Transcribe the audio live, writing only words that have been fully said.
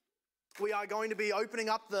We are going to be opening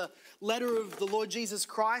up the letter of the Lord Jesus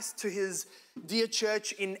Christ to his dear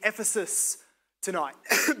church in Ephesus tonight.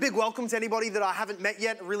 Big welcome to anybody that I haven't met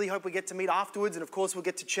yet. I really hope we get to meet afterwards, and of course we'll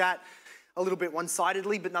get to chat a little bit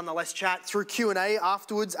one-sidedly, but nonetheless chat through Q&A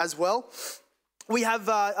afterwards as well. We have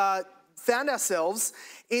found ourselves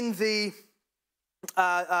in the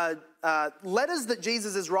letters that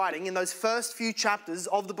Jesus is writing in those first few chapters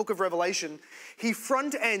of the book of Revelation. He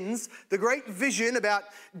front ends the great vision about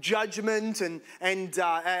judgment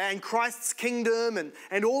and Christ's kingdom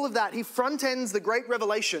and all of that. He front ends the great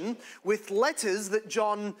revelation with letters that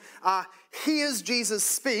John hears Jesus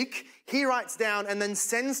speak. He writes down and then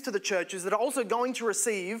sends to the churches that are also going to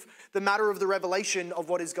receive the matter of the revelation of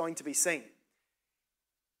what is going to be seen.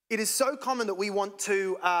 It is so common that we want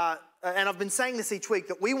to, and I've been saying this each week,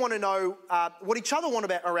 that we want to know what each other want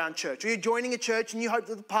about around church. Or you're joining a church and you hope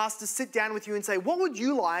that the pastors sit down with you and say, what would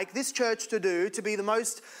you like this church to do to be the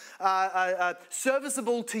most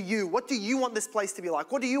serviceable to you? What do you want this place to be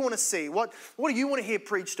like? What do you want to see? What do you want to hear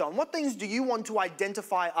preached on? What things do you want to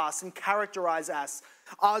identify us and characterize us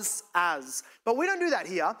as? But we don't do that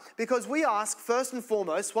here, because we ask first and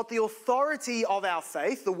foremost what the authority of our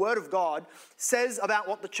faith, the Word of God, says about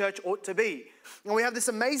what the church ought to be. And we have this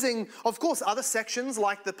amazing, of course, other sections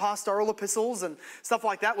like the pastoral epistles and stuff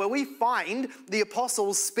like that, where we find the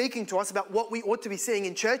apostles speaking to us about what we ought to be seeing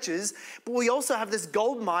in churches. But we also have this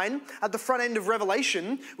gold mine at the front end of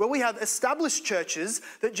Revelation, where we have established churches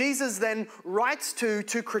that Jesus then writes to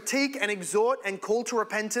critique and exhort and call to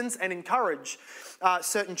repentance and encourage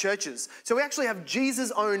certain churches. So we actually have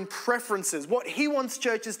Jesus' own preferences, what he wants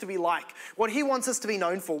churches to be like, what he wants us to be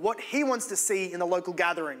known for, what he wants to see in the local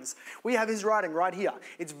gatherings. We have his writing right here.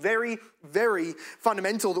 It's very, very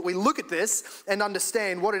fundamental that we look at this and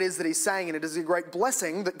understand what it is that he's saying, and it is a great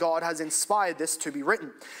blessing that God has inspired this to be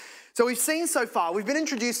written. So we've seen so far, we've been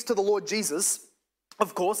introduced to the Lord Jesus,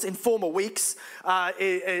 of course, in former weeks,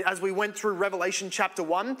 as we went through Revelation chapter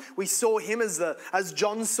 1, we saw him as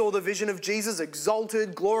John saw the vision of Jesus,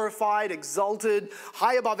 exalted, glorified, exalted,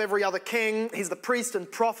 high above every other king. He's the priest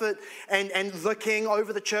and prophet and the king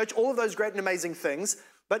over the church, all of those great and amazing things.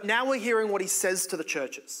 But now we're hearing what he says to the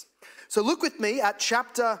churches. So look with me at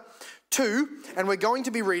chapter 2, and we're going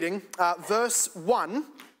to be reading verse 1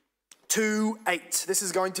 to 8. This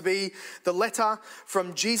is going to be the letter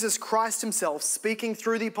from Jesus Christ himself speaking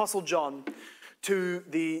through the Apostle John to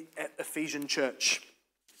the Ephesian church.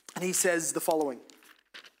 And he says the following.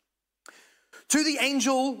 To the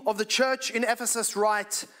angel of the church in Ephesus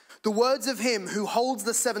write the words of him who holds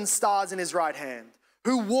the 7 stars in his right hand,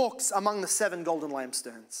 who walks among the 7 golden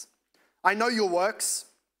lampstands. I know your works,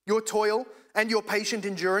 your toil, and your patient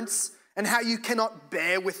endurance, and how you cannot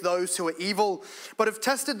bear with those who are evil, but have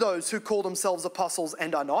tested those who call themselves apostles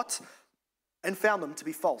and are not, and found them to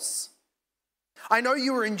be false. I know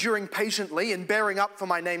you are enduring patiently and bearing up for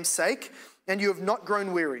my name's sake, and you have not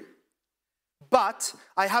grown weary. But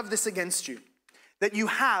I have this against you, that you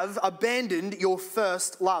have abandoned your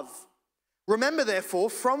first love. Remember, therefore,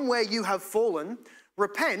 from where you have fallen,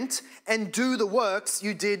 repent and do the works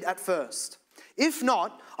you did at first. If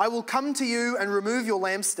not, I will come to you and remove your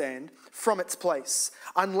lampstand from its place,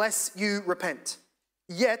 unless you repent.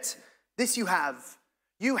 Yet this you have.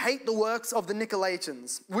 You hate the works of the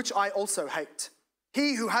Nicolaitans, which I also hate.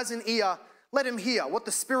 He who has an ear, let him hear what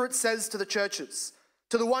the Spirit says to the churches.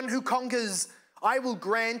 To the one who conquers, I will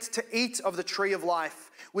grant to eat of the tree of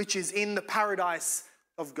life, which is in the paradise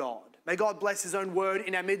of God. May God bless his own word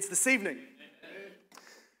in our midst this evening.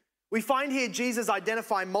 We find here Jesus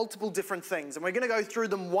identify multiple different things, and we're going to go through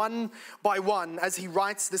them one by one as he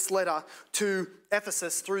writes this letter to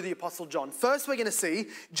Ephesus through the Apostle John. First, we're going to see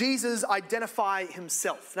Jesus identify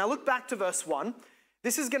himself. Now look back to verse 1.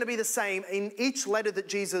 This is going to be the same in each letter that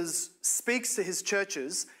Jesus speaks to his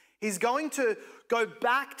churches. He's going to go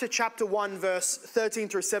back to chapter 1, verse 13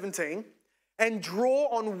 through 17, and draw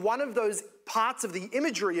on one of those parts of the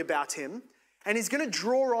imagery about him, and he's going to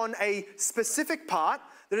draw on a specific part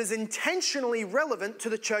that is intentionally relevant to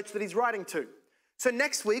the church that he's writing to. So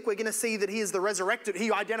next week, we're going to see that he is the resurrected. He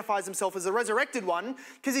identifies himself as the resurrected one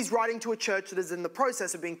because he's writing to a church that is in the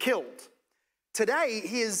process of being killed. Today,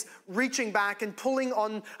 he is reaching back and pulling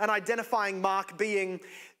on an identifying mark, being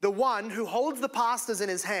the one who holds the pastors in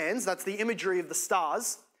his hands, that's the imagery of the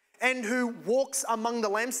stars, and who walks among the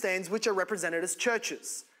lampstands, which are represented as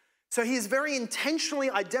churches. So he is very intentionally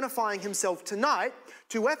identifying himself tonight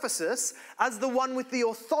to Ephesus as the one with the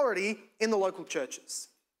authority in the local churches.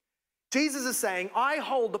 Jesus is saying, I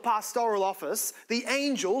hold the pastoral office, the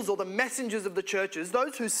angels or the messengers of the churches,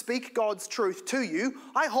 those who speak God's truth to you,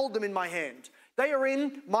 I hold them in my hand. They are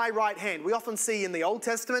in my right hand. We often see in the Old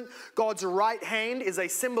Testament, God's right hand is a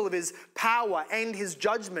symbol of his power and his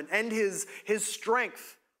judgment and his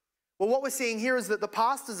strength. Well, what we're seeing here is that the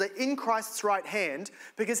pastors are in Christ's right hand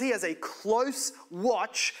because he has a close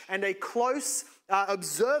watch and a close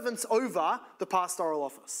observance over the pastoral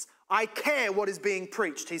office. I care what is being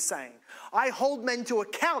preached, he's saying. I hold men to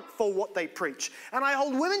account for what they preach. And I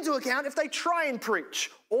hold women to account if they try and preach.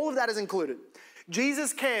 All of that is included.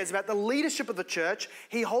 Jesus cares about the leadership of the church.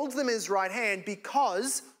 He holds them in his right hand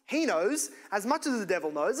because he knows, as much as the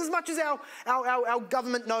devil knows, as much as our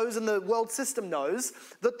government knows and the world system knows,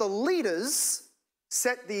 that the leaders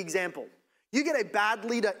set the example. You get a bad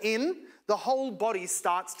leader in, the whole body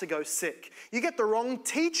starts to go sick. You get the wrong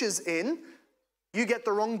teachers in, you get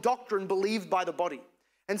the wrong doctrine believed by the body.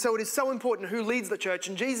 And so it is so important who leads the church.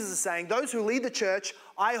 And Jesus is saying, those who lead the church,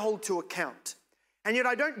 I hold to account. And yet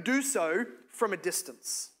I don't do so from a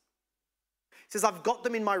distance. He says, I've got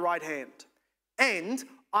them in my right hand. And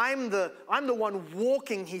I'm the one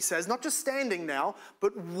walking, he says, not just standing now,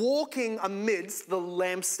 but walking amidst the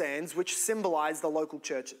lampstands which symbolize the local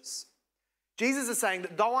churches. Jesus is saying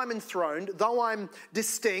that though I'm enthroned, though I'm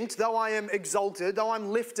distinct, though I am exalted, though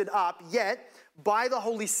I'm lifted up, yet by the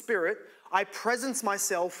Holy Spirit, I presence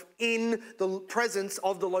myself in the presence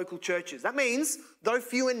of the local churches. That means, though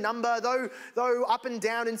few in number, though up and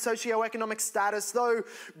down in socioeconomic status, though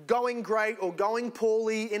going great or going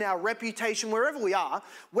poorly in our reputation, wherever we are,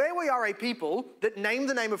 where we are a people that name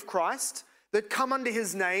the name of Christ, that come under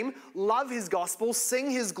his name, love his gospel,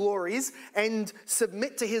 sing his glories, and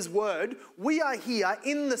submit to his word, we are here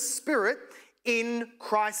in the Spirit, in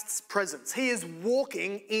Christ's presence. He is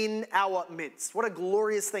walking in our midst. What a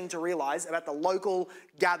glorious thing to realize about the local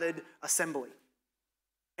gathered assembly.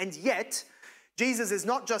 And yet, Jesus is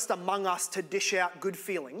not just among us to dish out good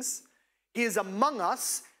feelings. He is among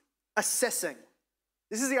us assessing.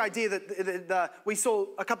 This is the idea that we saw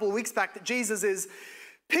a couple of weeks back, that Jesus is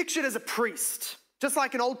pictured as a priest. Just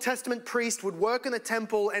like an Old Testament priest would work in the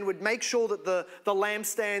temple and would make sure that the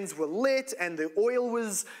lampstands were lit and the oil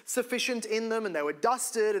was sufficient in them and they were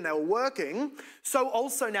dusted and they were working, so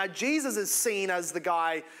also now Jesus is seen as the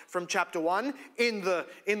guy from chapter 1 in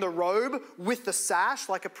the robe with the sash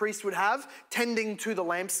like a priest would have, tending to the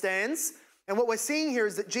lampstands. And what we're seeing here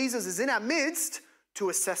is that Jesus is in our midst to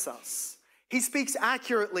assess us. He speaks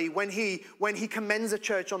accurately when he commends a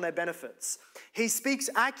church on their benefits. He speaks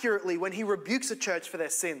accurately when he rebukes a church for their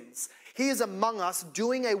sins. He is among us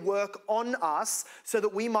doing a work on us so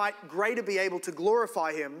that we might greater be able to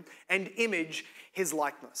glorify him and image his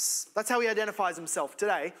likeness. That's how he identifies himself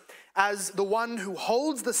today, as the one who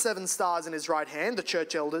holds the 7 stars in his right hand, the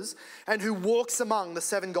church elders, and who walks among the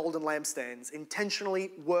 7 golden lampstands,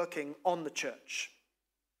 intentionally working on the church.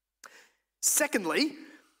 Secondly,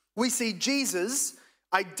 we see Jesus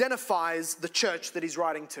identifies the church that he's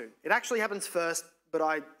writing to. It actually happens first, but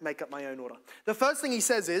I make up my own order. The first thing he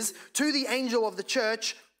says is, to the angel of the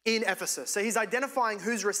church in Ephesus. So he's identifying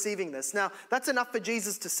who's receiving this. Now, that's enough for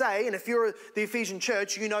Jesus to say, and if you're the Ephesian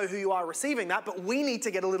church, you know who you are receiving that, but we need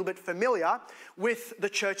to get a little bit familiar with the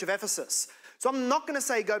church of Ephesus. So I'm not going to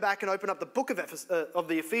say go back and open up the book of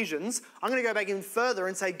the Ephesians. I'm going to go back even further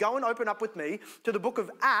and say go and open up with me to the book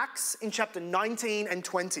of Acts in chapter 19 and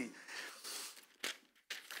 20.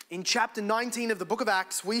 In chapter 19 of the book of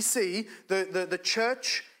Acts, we see the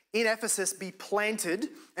church in Ephesus be planted,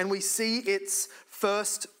 and we see its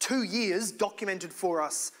first 2 years documented for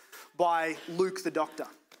us by Luke the doctor.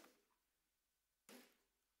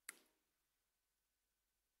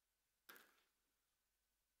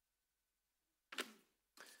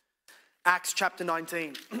 Acts chapter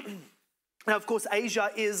 19. Now, of course,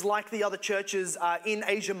 Asia is like the other churches in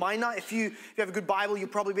Asia Minor. If you have a good Bible, you'll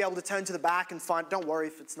probably be able to turn to the back and find, don't worry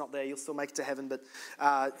if it's not there, you'll still make it to heaven. But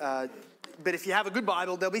if you have a good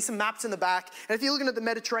Bible, there'll be some maps in the back. And if you're looking at the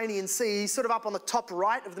Mediterranean Sea, sort of up on the top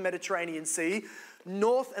right of the Mediterranean Sea,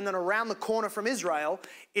 north and then around the corner from Israel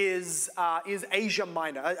is Asia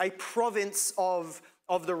Minor, a province of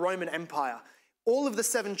the Roman Empire. All of the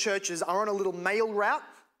 7 churches are on a little mail route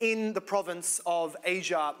in the province of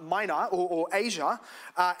Asia Minor, or Asia,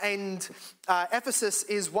 and Ephesus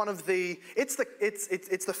is one of the. It's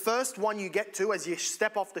the first one you get to as you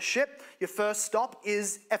step off the ship. Your first stop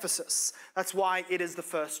is Ephesus. That's why it is the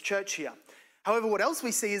first church here. However, what else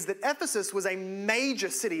we see is that Ephesus was a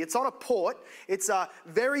major city. It's on a port. It's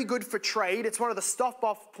very good for trade. It's one of the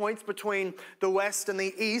stop-off points between the west and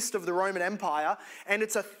the east of the Roman Empire. And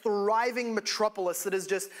it's a thriving metropolis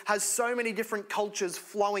that has so many different cultures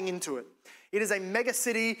flowing into it. It is a mega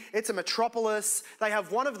city. It's a metropolis. They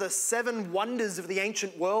have one of the 7 wonders of the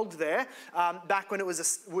ancient world there, back when it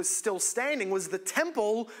was still standing, was the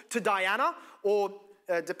temple to Diana, or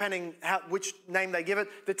depending which name they give it,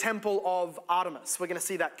 the temple of Artemis. We're going to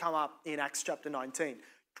see that come up in Acts chapter 19.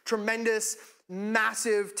 Tremendous,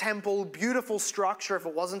 massive temple, beautiful structure if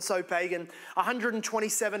it wasn't so pagan.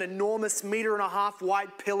 127 enormous 1.5 meter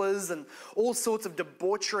white pillars, and all sorts of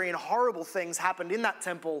debauchery and horrible things happened in that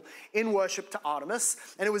temple in worship to Artemis.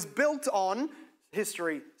 And it was built on,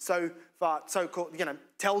 history so-called,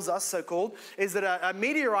 tells us so-called, is that a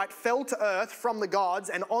meteorite fell to earth from the gods,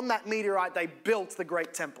 and on that meteorite they built the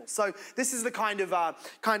great temple. So this is the kind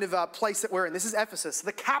of place that we're in. This is Ephesus,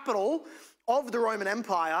 the capital of the Roman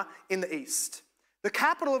Empire in the east. The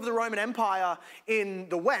capital of the Roman Empire in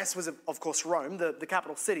the west was, of course, Rome, the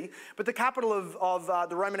capital city, but the capital of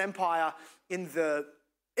the Roman Empire in the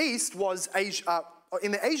east was Asia.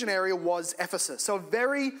 In the Asian area was Ephesus. So a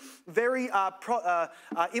very, very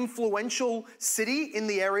influential city in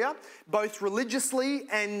the area, both religiously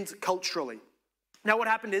and culturally. Now what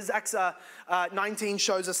happened is Acts 19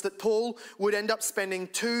 shows us that Paul would end up spending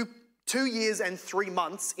 2 years and 3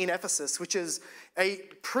 months in Ephesus, which is a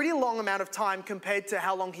pretty long amount of time compared to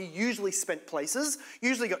how long he usually spent places.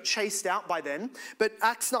 Usually got chased out by then. But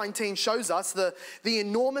Acts 19 shows us the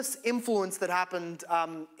enormous influence that happened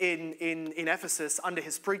in Ephesus under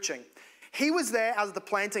his preaching. He was there as the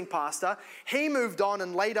planting pastor. He moved on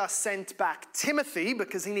and later sent back Timothy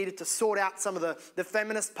because he needed to sort out some of the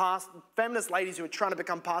feminist ladies who were trying to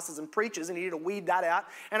become pastors and preachers, and he needed to weed that out,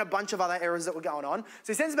 and a bunch of other errors that were going on.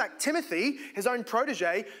 So he sends back Timothy, his own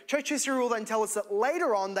protege. Church history will then tell us that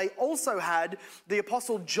later on they also had the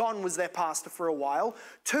Apostle John was their pastor for a while,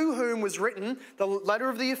 to whom was written the letter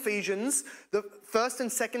of the Ephesians, the 1st and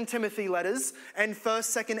 2nd Timothy letters, and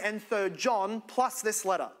 1st, 2nd, and 3rd John, plus this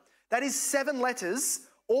letter. That is 7 letters,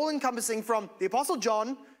 all encompassing from the Apostle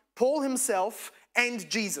John, Paul himself, and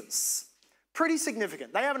Jesus. Pretty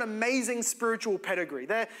significant. They have an amazing spiritual pedigree.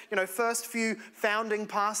 Their first few founding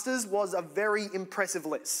pastors was a very impressive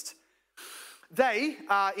list. They,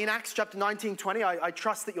 in Acts chapter 19, 20, I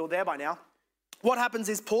trust that you're there by now. What happens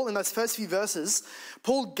is Paul, in those first few verses,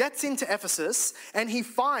 Paul gets into Ephesus and he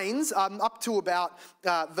finds, up to about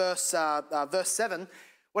verse 7,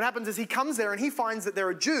 what happens is he comes there and he finds that there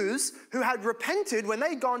are Jews who had repented when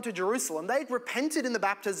they'd gone to Jerusalem. They'd repented in the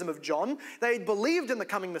baptism of John. They'd believed in the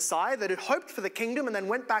coming Messiah. They'd hoped for the kingdom and then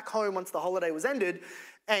went back home once the holiday was ended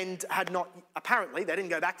and had not, apparently, they didn't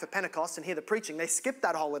go back for Pentecost and hear the preaching. They skipped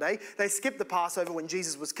that holiday. They skipped the Passover when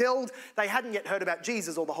Jesus was killed. They hadn't yet heard about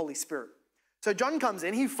Jesus or the Holy Spirit. So John comes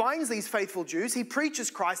in, he finds these faithful Jews, he preaches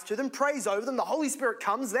Christ to them, prays over them, the Holy Spirit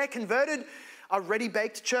comes, they're converted, a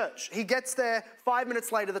ready-baked church. He gets there, 5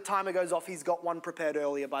 minutes later, the timer goes off, he's got one prepared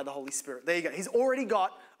earlier by the Holy Spirit. There you go, he's already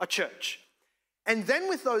got a church. And then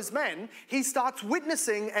with those men, he starts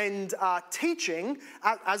witnessing and teaching,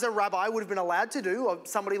 as a rabbi would have been allowed to do, or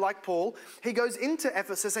somebody like Paul. He goes into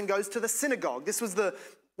Ephesus and goes to the synagogue. This was the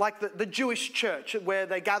Jewish church where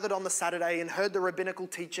they gathered on the Saturday and heard the rabbinical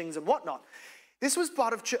teachings and whatnot. This was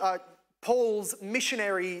part of Paul's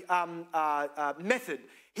missionary method.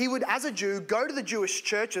 He would, as a Jew, go to the Jewish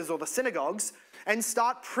churches or the synagogues and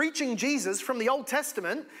start preaching Jesus from the Old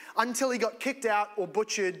Testament until he got kicked out or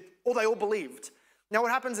butchered or they all believed. Now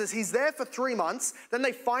what happens is he's there for 3 months, then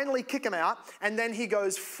they finally kick him out, and then he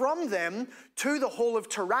goes from them to the Hall of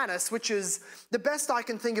Tyrannus, which is, the best I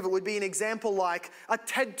can think of it would be an example like a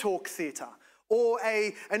TED Talk theatre, or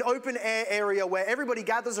an open air area where everybody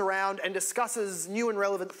gathers around and discusses new and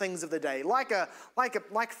relevant things of the day, like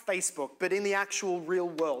Facebook, but in the actual real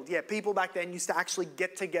world. Yeah, people back then used to actually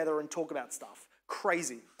get together and talk about stuff.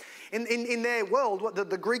 Crazy. In their world, what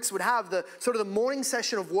the Greeks would have, the sort of the morning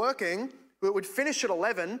session of working, it would finish at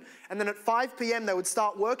 11, and then at 5 p.m. they would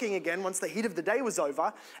start working again once the heat of the day was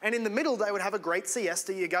over, and in the middle they would have a great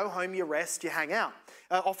siesta. You go home, you rest, you hang out.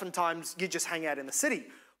 Oftentimes you just hang out in the city.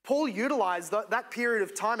 Paul utilized that period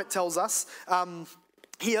of time, it tells us,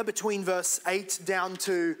 here between verse 8 down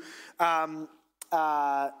to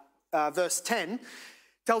verse 10,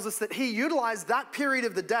 tells us that he utilized that period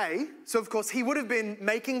of the day. So, of course, he would have been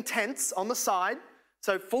making tents on the side,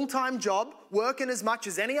 so full-time job, working as much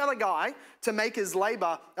as any other guy to make his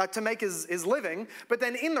labor, to make his living. But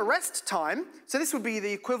then in the rest time, so this would be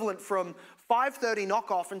the equivalent from 5:30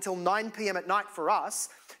 knock-off until 9 p.m. at night for us.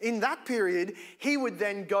 In that period, he would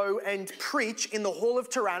then go and preach in the Hall of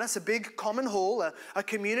Tyrannus, a big common hall, a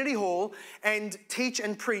community hall, and teach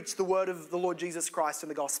and preach the word of the Lord Jesus Christ in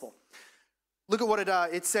the gospel. Look at what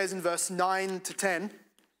it says in verse 9 to 10.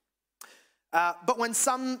 But when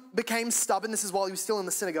some became stubborn, this is while he was still in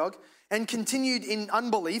the synagogue, and continued in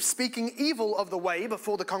unbelief, speaking evil of the way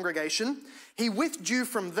before the congregation, he withdrew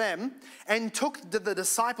from them and took the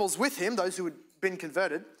disciples with him, those who had been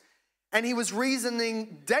converted, and he was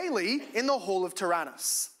reasoning daily in the hall of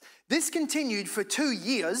Tyrannus. This continued for 2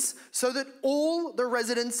 years, so that all the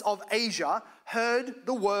residents of Asia heard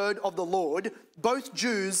the word of the Lord, both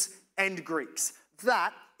Jews and Greeks.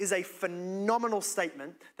 That is a phenomenal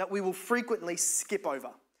statement that we will frequently skip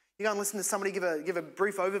over. You go and listen to somebody give a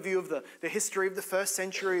brief overview of the history of the first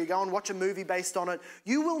century. You go and watch a movie based on it.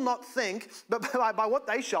 You will not think, but by what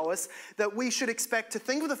they show us, that we should expect to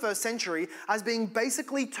think of the first century as being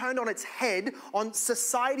basically turned on its head on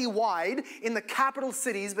society-wide in the capital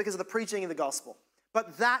cities because of the preaching of the gospel.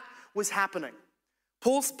 But that was happening.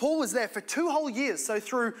 Paul was there for 2 whole years.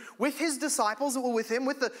 So with his disciples that were with him,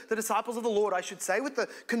 with the disciples of the Lord, I should say, with the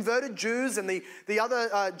converted Jews and the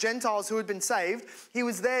other Gentiles who had been saved, he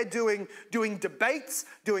was there doing debates,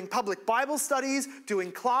 doing public Bible studies,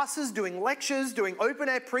 doing classes, doing lectures, doing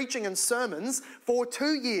open-air preaching and sermons for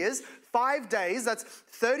 2 years, 5 days. That's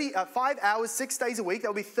 5 hours, 6 days a week. That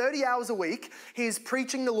will be 30 hours a week. He is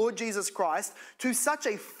preaching the Lord Jesus Christ to such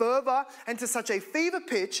a fervor and to such a fever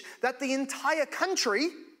pitch that the entire country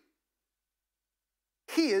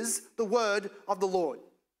hears the word of the Lord.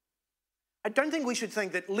 I don't think we should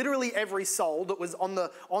think that literally every soul that was on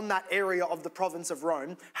that area of the province of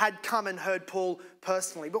Rome had come and heard Paul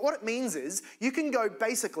personally. But what it means is you can go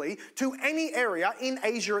basically to any area in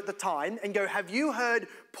Asia at the time and go, have you heard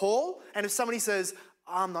Paul? And if somebody says,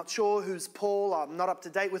 I'm not sure who's Paul, I'm not up to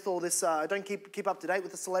date with all this, I don't keep up to date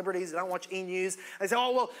with the celebrities, I don't watch E-News. They say,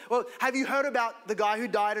 oh, well, have you heard about the guy who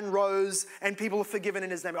died and rose and people are forgiven in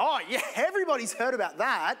his name? Oh, yeah, everybody's heard about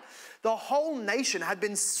that. The whole nation had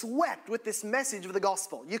been swept with this message of the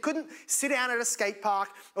gospel. You couldn't sit down at a skate park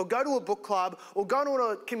or go to a book club or go to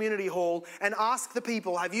a community hall and ask the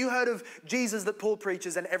people, have you heard of Jesus that Paul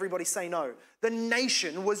preaches? And everybody say no. The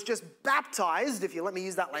nation was just baptized, if you let me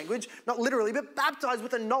use that language, not literally, but baptized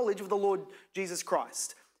with the knowledge of the Lord Jesus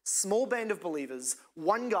Christ. Small band of believers,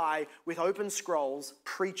 one guy with open scrolls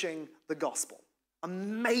preaching the gospel.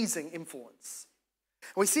 Amazing influence.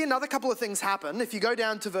 We see another couple of things happen. If you go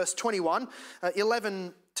down to verse 21,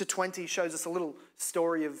 11 to 20 shows us a little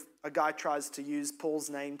story of a guy tries to use Paul's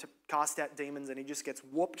name to cast out demons and he just gets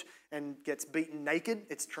whooped and gets beaten naked.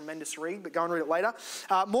 It's a tremendous read, but go and read it later.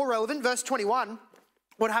 More relevant, verse 21,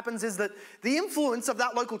 what happens is that the influence of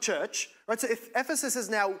that local church, right? So if Ephesus is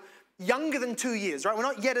now younger than 2 years, right? We're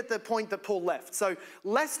not yet at the point that Paul left. So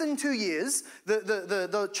less than 2 years,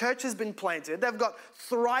 the church has been planted. They've got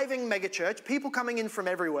thriving megachurch, people coming in from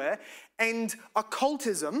everywhere, and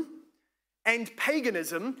occultism and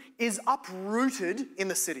paganism is uprooted in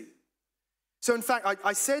the city. So in fact,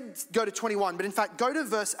 I said go to 21, but in fact, go to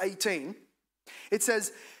verse 18. It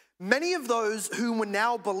says, many of those who were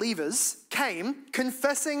now believers came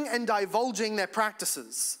confessing and divulging their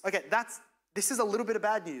practices. Okay, this is a little bit of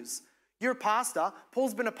bad news. You're a pastor,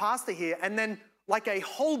 Paul's been a pastor here, and then like a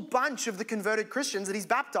whole bunch of the converted Christians that he's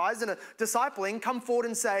baptized and are discipling come forward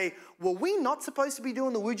and say, were we not supposed to be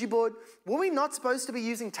doing the Ouija board? Were we not supposed to be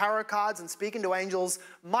using tarot cards and speaking to angels?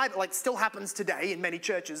 Still happens today in many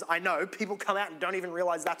churches. I know people come out and don't even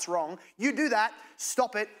realize that's wrong. You do that,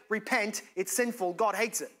 stop it, repent, it's sinful, God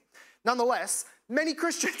hates it. Nonetheless, many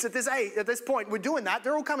Christians at this point were doing that.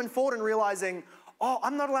 They're all coming forward and realizing, oh,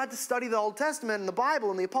 I'm not allowed to study the Old Testament and the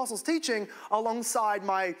Bible and the Apostles' teaching alongside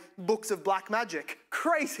my books of black magic.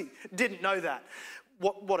 Crazy. Didn't know that.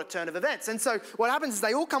 What a turn of events. And so what happens is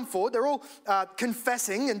they all come forward. They're all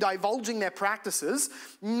confessing and divulging their practices.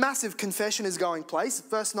 Massive confession is going place.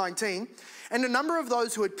 Verse 19. And a number of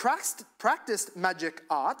those who had practiced magic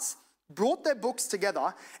arts brought their books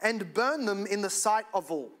together and burned them in the sight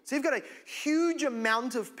of all. So you've got a huge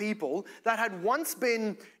amount of people that had once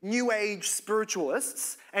been New Age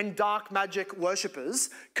spiritualists and dark magic worshippers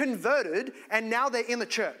converted, and now they're in the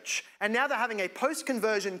church. And now they're having a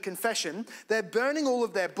post-conversion confession. They're burning all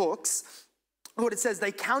of their books. What it says,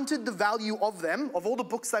 they counted the value of them, of all the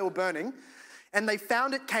books they were burning, and they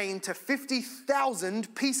found it came to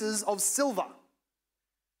 50,000 pieces of silver.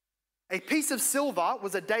 A piece of silver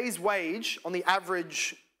was a day's wage on the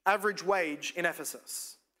average wage in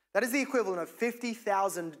Ephesus. That is the equivalent of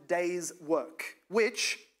 50,000 days' work,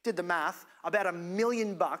 which, did the math, about $1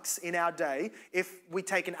 million in our day if we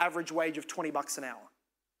take an average wage of $20 an hour.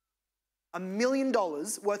 $1 million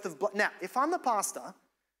worth of blood. Now, if I'm the pastor,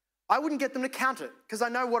 I wouldn't get them to count it because I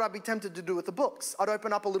know what I'd be tempted to do with the books. I'd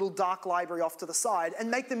open up a little dark library off to the side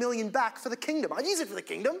and make the $1 million back for the kingdom. I'd use it for the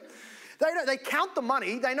kingdom. They count the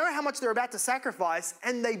money, they know how much they're about to sacrifice,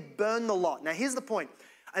 and they burn the lot. Now, here's the point.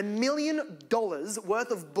 $1 million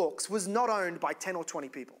worth of books was not owned by 10 or 20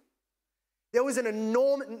 people. There was an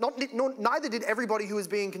enormous, neither did everybody who was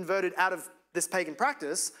being converted out of this pagan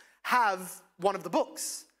practice have one of the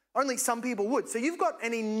books. Only some people would. So you've got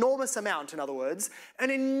an enormous amount, in other words,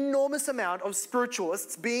 an enormous amount of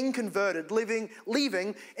spiritualists being converted,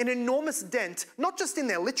 leaving an enormous dent, not just in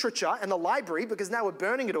their literature and the library, because now we're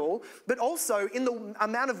burning it all, but also in the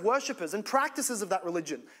amount of worshippers and practices of that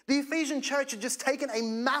religion. The Ephesian church had just taken a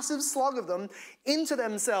massive slug of them into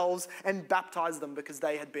themselves and baptized them because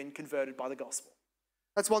they had been converted by the gospel.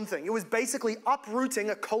 That's one thing. It was basically uprooting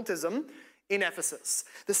occultism in Ephesus.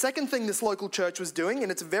 The second thing this local church was doing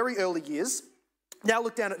in its very early years, now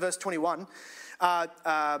look down at verse 21,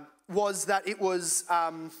 was that it was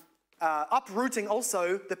uprooting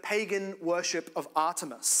also the pagan worship of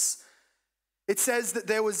Artemis. It says that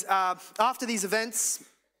there was, after these events,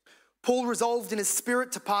 Paul resolved in his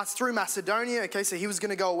spirit to pass through Macedonia. Okay, so he was going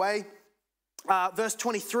to go away. Verse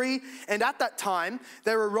 23, and at that time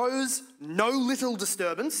there arose no little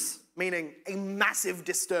disturbance, meaning a massive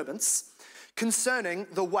disturbance, concerning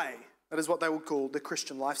the way. That is what they would call the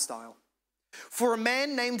Christian lifestyle. For a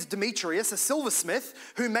man named Demetrius, a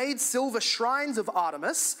silversmith, who made silver shrines of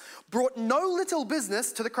Artemis, brought no little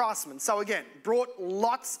business to the craftsmen. So again, brought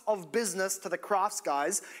lots of business to the crafts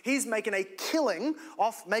guys. He's making a killing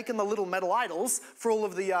off making the little metal idols for all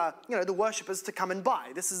of the the worshippers to come and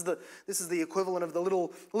buy. This is the equivalent of the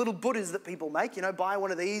little Buddhas that people make. Buy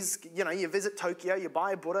one of these. You visit Tokyo, you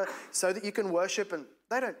buy a Buddha so that you can worship, and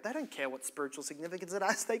they don't care what spiritual significance it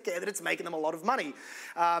has. They care that it's making them a lot of money.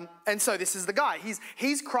 And so this is the guy.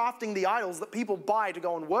 He's crafting the idols that people buy to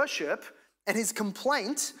go and worship. And his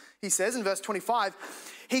complaint, he says in verse 25,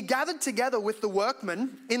 he gathered together with the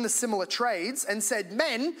workmen in the similar trades and said,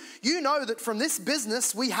 "Men, you know that from this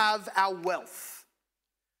business we have our wealth."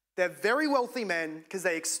 They're very wealthy men because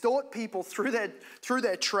they extort people through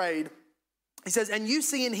their trade. He says, and you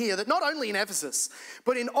see and hear that not only in Ephesus,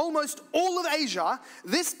 but in almost all of Asia,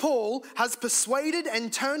 this Paul has persuaded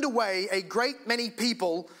and turned away a great many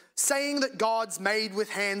people, saying that gods made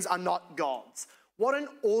with hands are not gods. What an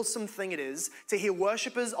awesome thing it is to hear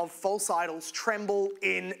worshippers of false idols tremble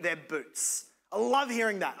in their boots. I love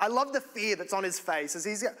hearing that. I love the fear that's on his face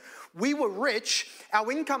as we were rich,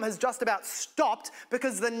 our income has just about stopped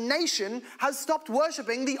because the nation has stopped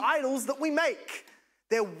worshipping the idols that we make.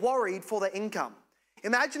 They're worried for their income.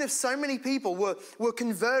 Imagine if so many people were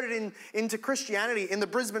converted into Christianity in the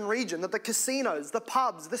Brisbane region, that the casinos, the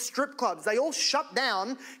pubs, the strip clubs, they all shut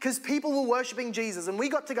down because people were worshipping Jesus, and we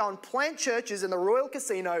got to go and plant churches in the Royal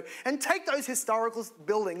Casino and take those historical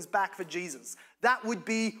buildings back for Jesus. That would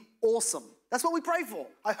be awesome. That's what we pray for.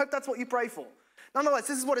 I hope that's what you pray for. Nonetheless,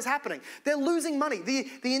 this is what is happening. They're losing money.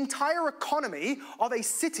 The entire economy of a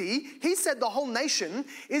city, he said the whole nation,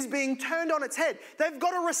 is being turned on its head. They've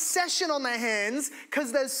got a recession on their hands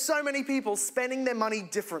because there's so many people spending their money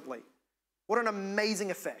differently. What an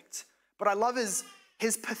amazing effect. But I love his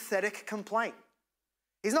pathetic complaint.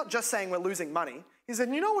 He's not just saying we're losing money. He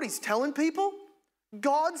said, you know what he's telling people?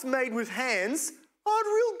 Gods made with hands aren't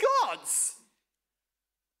real gods.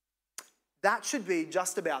 That should be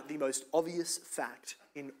just about the most obvious fact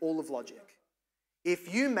in all of logic.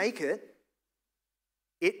 If you make it,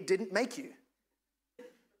 it didn't make you.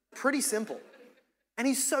 Pretty simple. And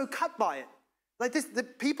he's so cut by it. Like this, the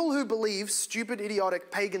people who believe stupid, idiotic,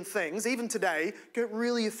 pagan things, even today, get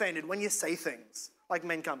really offended when you say things like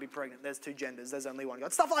men can't be pregnant, there's two genders, there's only one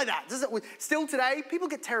God, stuff like that. Still today, people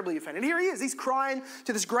get terribly offended. Here he is, he's crying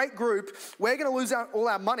to this great group, we're going to lose all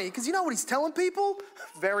our money, because you know what he's telling people?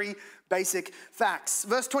 Very basic facts.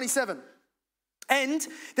 Verse 27. And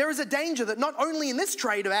there is a danger that not only in this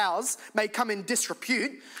trade of ours may come in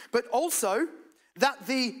disrepute, but also that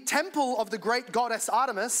the temple of the great goddess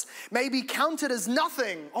Artemis may be counted as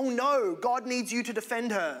nothing. Oh no, God needs you to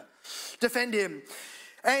defend him.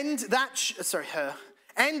 And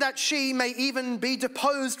that she may even be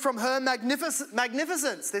deposed from her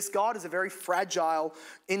magnificence. This God is a very fragile,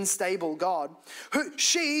 unstable God.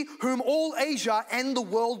 She whom all Asia and the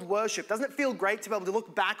world worship. Doesn't it feel great to be able to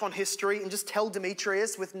look back on history and just tell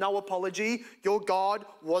Demetrius with no apology, your God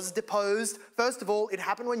was deposed? First of all, it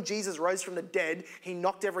happened when Jesus rose from the dead. He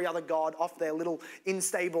knocked every other god off their little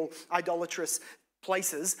unstable, idolatrous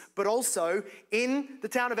places. But also in the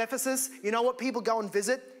town of Ephesus, you know what people go and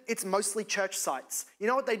visit? It's mostly church sites. You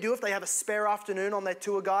know what they do if they have a spare afternoon on their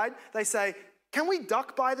tour guide? They say, can we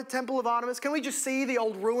duck by the temple of Artemis? Can we just see the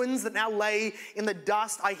old ruins that now lay in the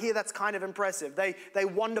dust? I hear that's kind of impressive. They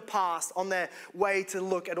wander past on their way to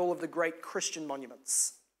look at all of the great Christian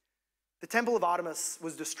monuments. The temple of Artemis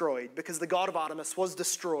was destroyed because the god of Artemis was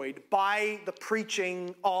destroyed by the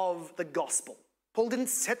preaching of the gospel. Paul didn't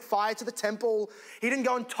set fire to the temple. He didn't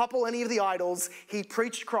go and topple any of the idols. He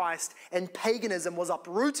preached Christ, and paganism was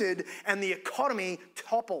uprooted and the economy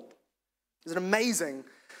toppled. It's an amazing,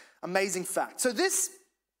 amazing fact. So this,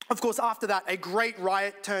 of course, after that, a great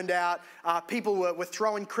riot turned out. People were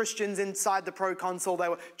throwing Christians inside the proconsul. They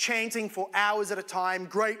were chanting for hours at a time.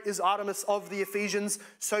 Great is Artemis of the Ephesians.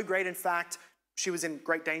 So great, in fact, she was in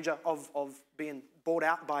great danger of being bought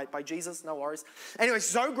out by Jesus. No worries. Anyway,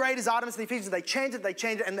 so great is Artemis of the Ephesians. They chanted,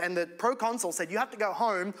 and the proconsul said, you have to go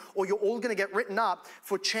home or you're all going to get written up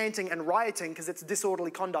for chanting and rioting because it's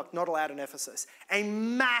disorderly conduct not allowed in Ephesus. A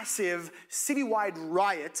massive citywide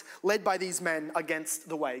riot led by these men against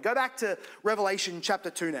the way. Go back to Revelation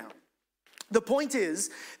chapter 2 now. The point is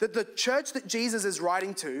that the church that Jesus is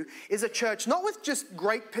writing to is a church not with just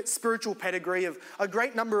great spiritual pedigree of a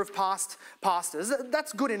great number of pastors.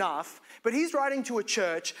 That's good enough. But he's writing to a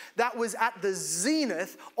church that was at the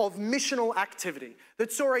zenith of missional activity,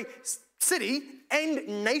 that saw a city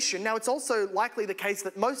and nation. Now, it's also likely the case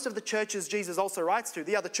that most of the churches Jesus also writes to,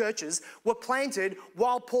 the other churches, were planted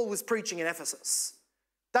while Paul was preaching in Ephesus.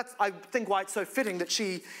 That's, I think, why it's so fitting that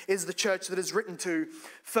she is the church that is written to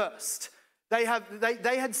first. They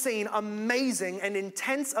had seen amazing and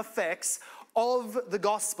intense effects of the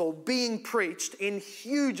gospel being preached in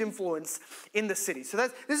huge influence in the city. So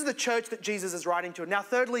this is the church that Jesus is writing to. Now,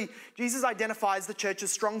 thirdly, Jesus identifies the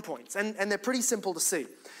church's strong points, and they're pretty simple to see.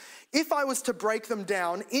 If I was to break them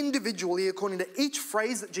down individually according to each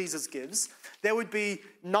phrase that Jesus gives, there would be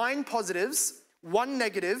 9 positives, 1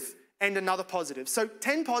 negative, and another positive. So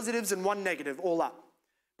 10 positives and 1 negative all up.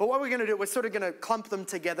 But what we're going to do, we're sort of going to clump them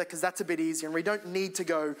together because that's a bit easier, and we don't need to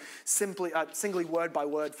go singly word by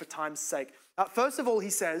word for time's sake. First of all, he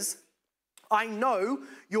says, I know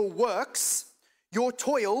your works, your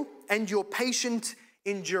toil, and your patient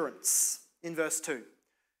endurance, in verse 2.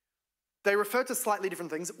 They refer to slightly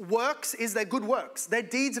different things. Works is their good works. They're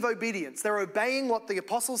deeds of obedience. They're obeying what the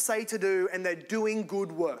apostles say to do, and they're doing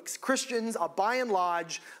good works. Christians are, by and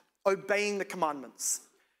large, obeying the commandments.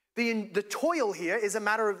 The toil here is a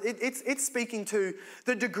matter of, it's speaking to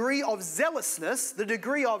the degree of zealousness, the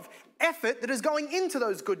degree of effort that is going into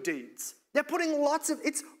those good deeds. They're putting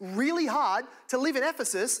it's really hard to live in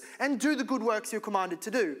Ephesus and do the good works you're commanded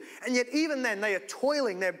to do. And yet even then they are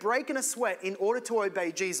toiling, they're breaking a sweat in order to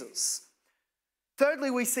obey Jesus.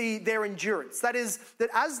 Thirdly, we see their endurance. That is,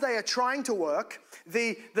 that as they are trying to work,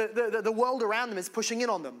 the world around them is pushing in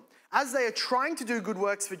on them. As they are trying to do good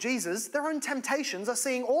works for Jesus, their own temptations are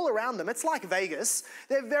seeing all around them. It's like Vegas.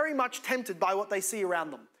 They're very much tempted by what they see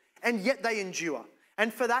around them, and yet they endure.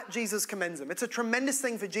 And for that, Jesus commends them. It's a tremendous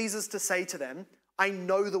thing for Jesus to say to them, I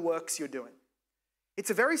know the works you're doing. It's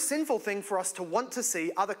a very sinful thing for us to want to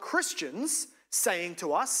see other Christians saying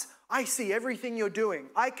to us, I see everything you're doing.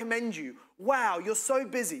 I commend you. Wow, you're so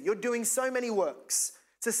busy. You're doing so many works.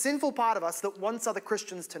 It's a sinful part of us that wants other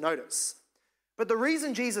Christians to notice. But the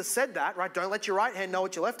reason Jesus said that, right, don't let your right hand know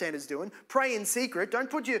what your left hand is doing. Pray in secret. Don't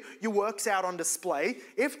put your works out on display.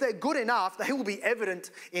 If they're good enough, they will be evident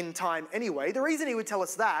in time anyway. The reason he would tell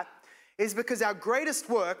us that is because our greatest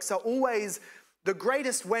works are always the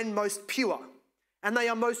greatest when most pure. And they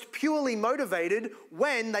are most purely motivated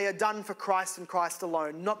when they are done for Christ and Christ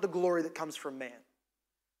alone, not the glory that comes from man.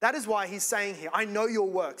 That is why he's saying here, I know your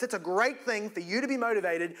works. It's a great thing for you to be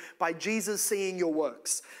motivated by Jesus seeing your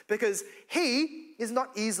works, because he is not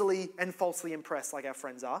easily and falsely impressed like our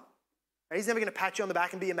friends are. He's never going to pat you on the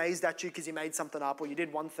back and be amazed at you because you made something up or you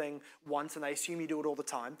did one thing once and they assume you do it all the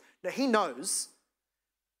time. No, he knows.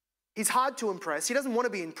 He's hard to impress. He doesn't want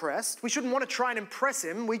to be impressed. We shouldn't want to try and impress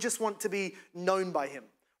him. We just want to be known by him.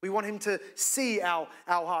 We want him to see our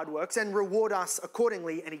hard works and reward us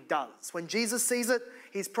accordingly, and he does. When Jesus sees it,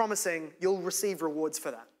 he's promising you'll receive rewards for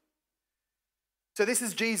that. So this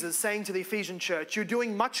is Jesus saying to the Ephesian church, you're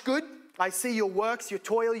doing much good. I see your works, your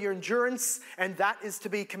toil, your endurance, and that is to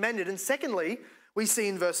be commended. And secondly, we see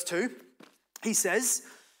in verse 2, he says,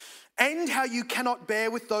 and how you cannot bear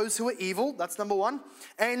with those who are evil. That's number 1.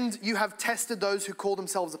 And you have tested those who call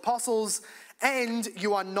themselves apostles, and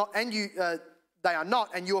you are not, and you... they are not,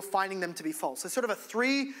 and you are finding them to be false. So sort of a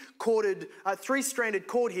three-stranded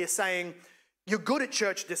cord here saying, you're good at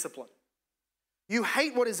church discipline. You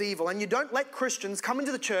hate what is evil, and you don't let Christians come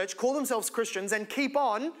into the church, call themselves Christians, and keep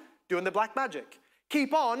on doing the black magic.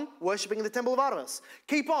 Keep on worshipping in the temple of Artemis.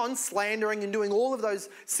 Keep on slandering and doing all of those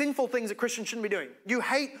sinful things that Christians shouldn't be doing. You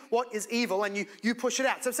hate what is evil, and you push it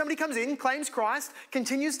out. So if somebody comes in, claims Christ,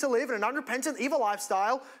 continues to live in an unrepentant, evil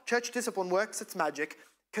lifestyle, church discipline works its magic,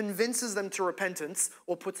 convinces them to repentance,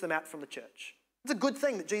 or puts them out from the church. It's a good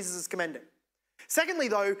thing that Jesus is commending. Secondly,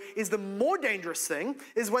 though, is the more dangerous thing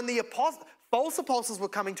is when the false apostles were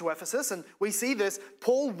coming to Ephesus, and we see this.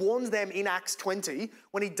 Paul warns them in Acts 20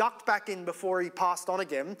 when he ducked back in before he passed on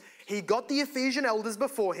again. He got the Ephesian elders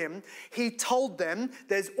before him. He told them,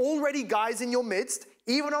 there's already guys in your midst,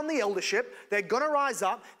 even on the eldership. They're going to rise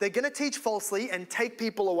up. They're going to teach falsely and take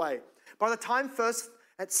people away. By the time 1st,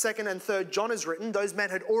 2nd, and 3rd John is written, those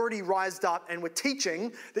men had already rised up and were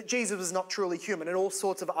teaching that Jesus was not truly human and all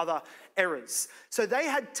sorts of other errors. So they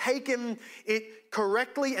had taken it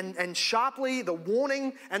correctly and sharply, the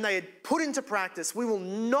warning, and they had put into practice. We will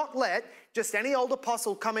not let just any old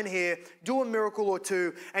apostle come in here, do a miracle or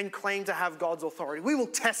two, and claim to have God's authority. We will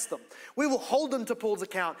test them. We will hold them to Paul's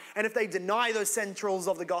account, and if they deny those centrals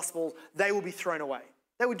of the gospel, they will be thrown away.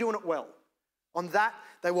 They were doing it well. On that,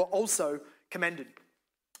 they were also commended.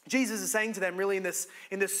 Jesus is saying to them really in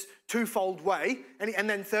this twofold way. And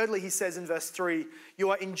then thirdly, he says in verse 3, you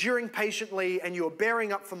are enduring patiently and you are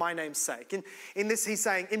bearing up for my name's sake. In this, he's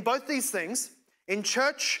saying, in both these things, in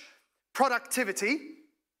church productivity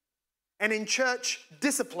and in church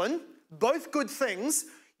discipline, both good things,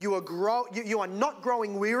 you are not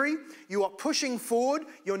growing weary. You are pushing forward.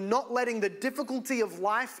 You're not letting the difficulty of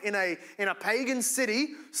life in a pagan city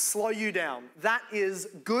slow you down. That is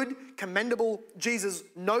good, commendable. Jesus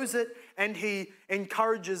knows it, and he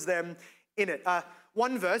encourages them in it.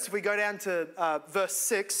 One verse, if we go down to verse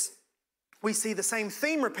 6, we see the same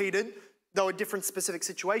theme repeated, though a different specific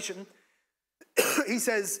situation. He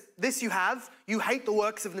says, this you hate the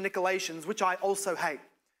works of the Nicolaitans, which I also hate.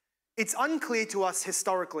 It's unclear to us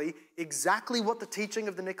historically exactly what the teaching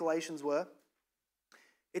of the Nicolaitans were.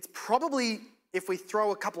 It's probably, if we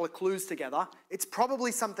throw a couple of clues together, it's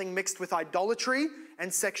probably something mixed with idolatry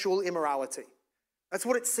and sexual immorality. That's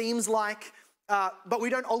what it seems like, but we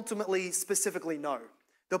don't ultimately specifically know.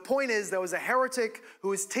 The point is there was a heretic who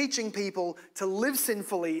was teaching people to live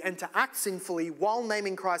sinfully and to act sinfully while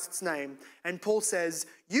naming Christ's name. And Paul says,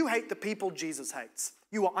 you hate the people Jesus hates.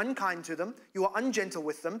 You are unkind to them. You are ungentle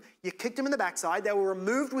with them. You kicked them in the backside. They were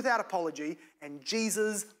removed without apology. And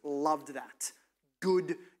Jesus loved that.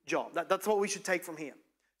 Good job. That's what we should take from here.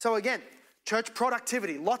 So again, church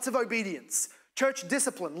productivity, lots of obedience. Church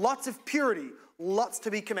discipline, lots of purity, lots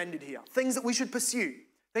to be commended here. Things that we should pursue,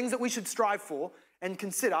 things that we should strive for and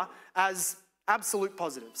consider as absolute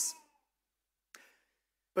positives.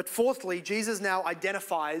 But fourthly, Jesus now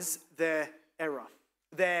identifies their error,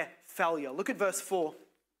 their failure. Look at verse 4.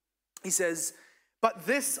 He says, but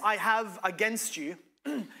this I have against you,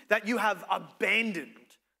 that you have abandoned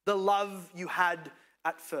the love you had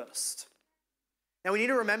at first. Now we need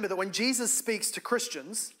to remember that when Jesus speaks to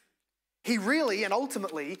Christians, he really and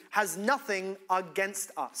ultimately has nothing against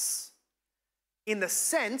us in the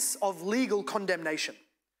sense of legal condemnation.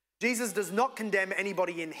 Jesus does not condemn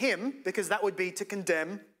anybody in him because that would be to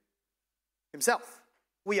condemn himself.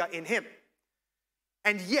 We are in him.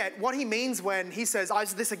 And yet, what he means when he says, I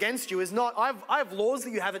have this against you, is not, I have laws that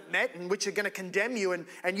you haven't met and which are going to condemn you and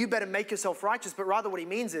you better make yourself righteous, but rather what he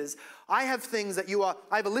means is, I have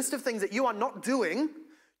a list of things that you are not doing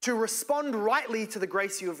to respond rightly to the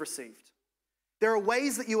grace you have received. There are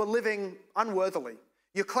ways that you are living unworthily.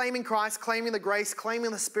 You're claiming Christ, claiming the grace, claiming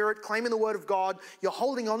the Spirit, claiming the Word of God. You're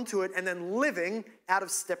holding on to it and then living out of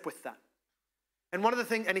step with that. And one of the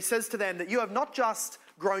things, and he says to them that you have not just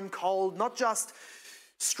grown cold, not just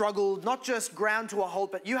struggled, not just ground to a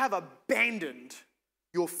halt, but you have abandoned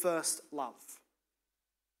your first love.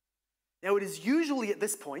 Now, it is usually at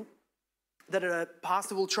this point that a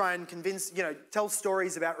pastor will try and tell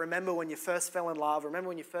stories about remember when you first fell in love, remember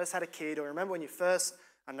when you first had a kid, or remember when you first,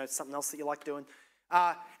 I don't know, something else that you like doing.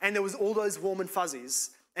 And there was all those warm and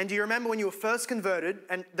fuzzies. And do you remember when you were first converted?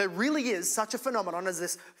 And there really is such a phenomenon as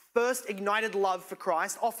this first ignited love for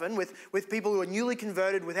Christ, often with people who are newly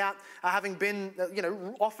converted without having been,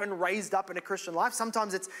 often raised up in a Christian life.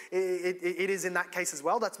 Sometimes it is in that case as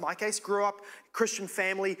well. That's my case. Grew up, Christian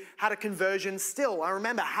family, had a conversion. Still, I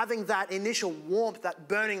remember having that initial warmth, that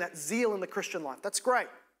burning, that zeal in the Christian life. That's great.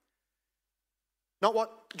 Not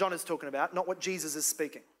what John is talking about, not what Jesus is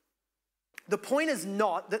speaking. The point is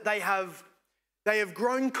not that they have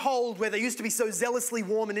grown cold where they used to be so zealously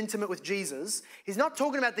warm and intimate with Jesus. He's not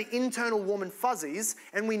talking about the internal warm and fuzzies.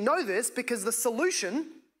 And we know this because the solution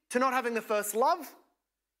to not having the first love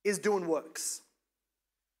is doing works.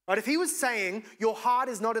 Right? If he was saying your heart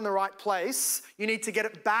is not in the right place, you need to get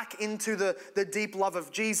it back into the deep love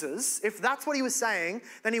of Jesus. If that's what he was saying,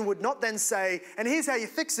 then he would not then say, and here's how you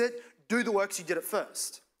fix it, do the works you did at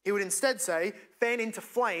first. He would instead say, fan into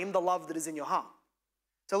flame the love that is in your heart.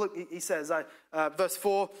 So look, he says, verse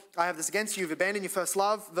 4, I have this against you, you've abandoned your first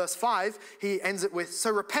love. Verse 5, he ends it with, so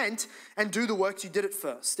repent and do the works you did at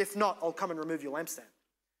first. If not, I'll come and remove your lampstand.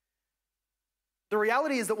 The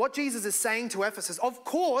reality is that what Jesus is saying to Ephesus, of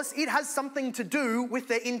course, it has something to do with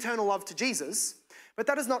their internal love to Jesus, but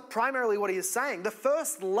that is not primarily what he is saying. The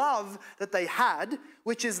first love that they had,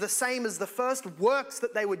 which is the same as the first works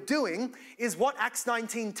that they were doing, is what Acts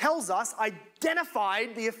 19 tells us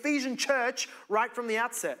identified the Ephesian church right from the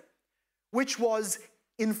outset, which was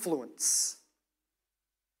influence.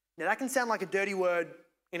 Now that can sound like a dirty word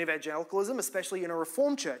in evangelicalism, especially in a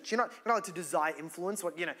Reformed church. You're not allowed to desire influence.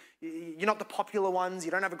 You're not the popular ones.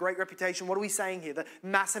 You don't have a great reputation. What are we saying here? The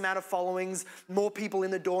mass amount of followings, more people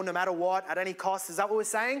in the door no matter what, at any cost. Is that what we're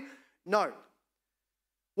saying? No.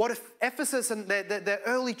 What if Ephesus and their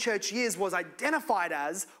early church years was identified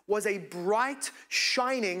as was a bright,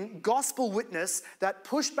 shining gospel witness that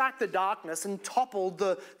pushed back the darkness and toppled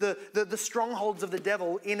the strongholds of the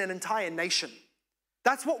devil in an entire nation.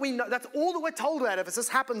 That's what we know. That's all that we're told about Ephesus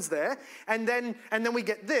happens there. And then we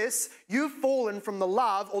get this: you've fallen from the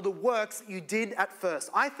love or the works that you did at first.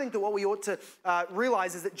 I think that what we ought to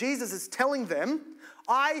realize is that Jesus is telling them,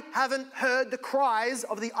 I haven't heard the cries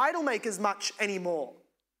of the idol makers much anymore.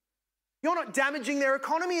 You're not damaging their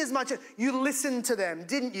economy as much. You listened to them,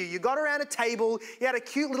 didn't you? You got around a table, you had a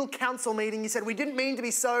cute little council meeting, you said, we didn't mean to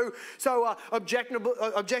be so objectionable,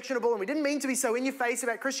 and we didn't mean to be so in your face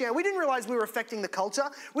about Christianity. We didn't realize we were affecting the culture.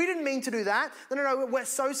 We didn't mean to do that. No, we're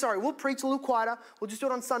so sorry. We'll preach a little quieter. We'll just do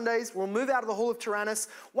it on Sundays. We'll move out of the Hall of Tyrannus.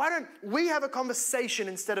 Why don't we have a conversation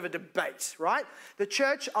instead of a debate, right? The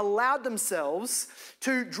church allowed themselves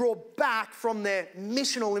to draw back from their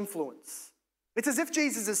missional influence. It's as if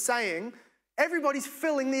Jesus is saying, everybody's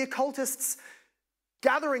filling the occultists'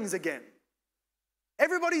 gatherings again.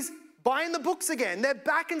 Everybody's buying the books again. They're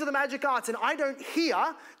back into the magic arts, and I don't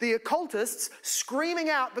hear the occultists screaming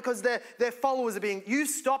out because their followers are being, you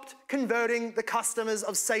stopped converting the customers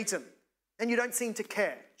of Satan, and you don't seem to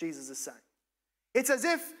care, Jesus is saying. It's as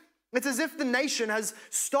if the nation has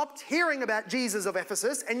stopped hearing about Jesus of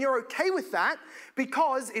Ephesus, and you're okay with that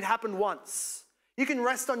because it happened once. You can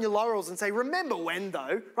rest on your laurels and say, remember when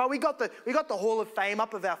though, right? We got the Hall of Fame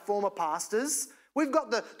up of our former pastors. We've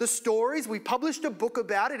got the stories. We published a book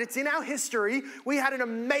about it. It's in our history. We had an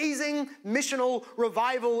amazing missional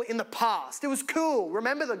revival in the past. It was cool.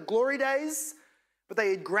 Remember the glory days? But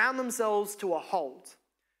they had ground themselves to a halt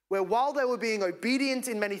where while they were being obedient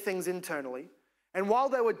in many things internally, and while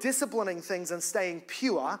they were disciplining things and staying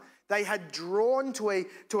pure, they had drawn to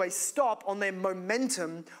a stop on their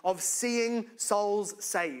momentum of seeing souls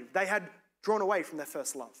saved. They had drawn away from their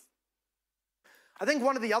first love. I think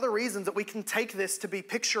one of the other reasons that we can take this to be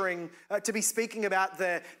to be speaking about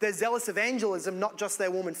their zealous evangelism, not just their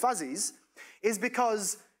warm and fuzzies, is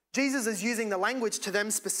because Jesus is using the language to them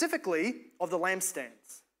specifically of the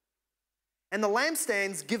lampstands. And the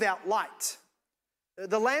lampstands give out light.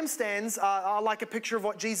 The lampstands are like a picture of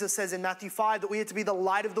what Jesus says in Matthew 5, that we are to be the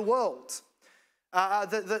light of the world.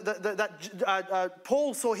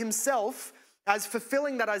 Paul saw himself as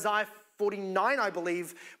fulfilling that Isaiah 49, I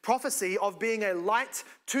believe, prophecy of being a light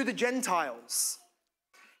to the Gentiles.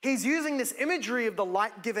 He's using this imagery of the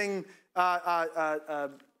light-giving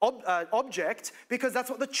object because that's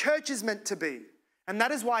what the church is meant to be. And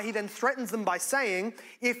that is why he then threatens them by saying,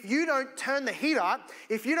 if you don't turn the heat up,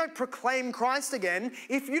 if you don't proclaim Christ again,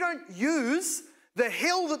 if you don't use the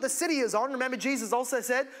hill that the city is on, remember Jesus also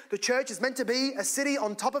said the church is meant to be a city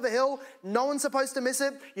on top of a hill. No one's supposed to miss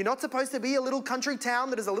it. You're not supposed to be a little country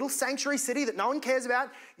town that is a little sanctuary city that no one cares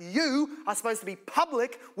about. You are supposed to be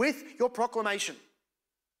public with your proclamation.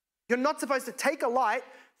 You're not supposed to take a light,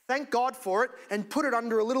 thank God for it, and put it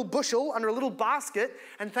under a little bushel, under a little basket,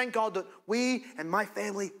 and thank God that we and my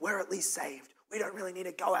family were at least saved. We don't really need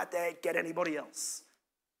to go out there and get anybody else.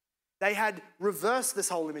 They had reversed this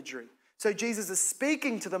whole imagery. So Jesus is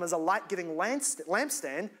speaking to them as a light-giving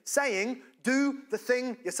lampstand, saying, do the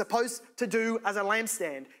thing you're supposed to do as a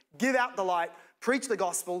lampstand. Give out the light, preach the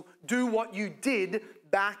gospel, do what you did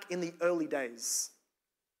back in the early days.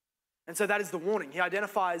 And so that is the warning. He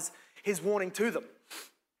identifies his warning to them.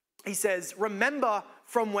 He says, remember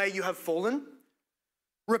from where you have fallen,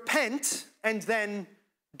 repent, and then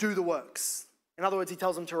do the works. In other words, he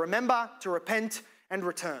tells them to remember, to repent, and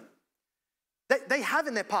return. They have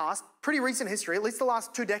in their past, pretty recent history, at least the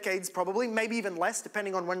last 2 decades probably, maybe even less,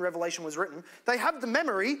 depending on when Revelation was written, they have the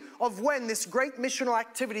memory of when this great missional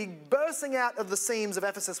activity bursting out of the seams of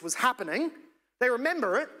Ephesus was happening. They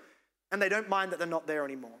remember it, and they don't mind that they're not there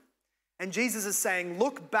anymore. And Jesus is saying,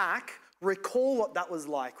 look back, recall what that was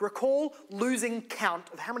like. Recall losing count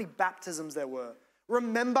of how many baptisms there were.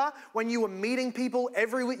 Remember when you were meeting people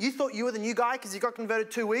every week? You thought you were the new guy because you got converted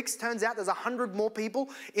 2 weeks. Turns out there's 100 more people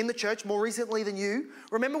in the church more recently than you.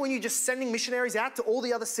 Remember when you're just sending missionaries out to all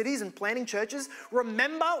the other cities and planting churches?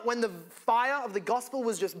 Remember when the fire of the gospel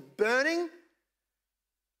was just burning?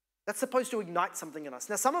 That's supposed to ignite something in us.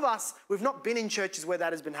 Now, some of us, we've not been in churches where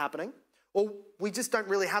that has been happening, or we just don't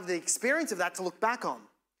really have the experience of that to look back on.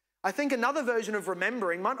 I think another version of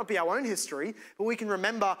remembering might not be our own history, but we can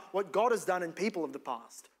remember what God has done in people of the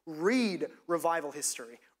past. Read revival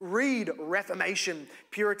history. Read Reformation,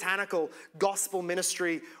 puritanical, gospel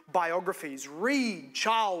ministry biographies. Read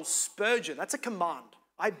Charles Spurgeon. That's a command.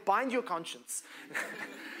 I bind your conscience.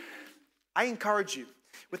 I encourage you,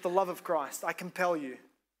 with the love of Christ, I compel you,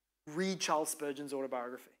 read Charles Spurgeon's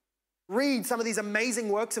autobiography. Read some of these amazing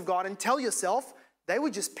works of God and tell yourself, they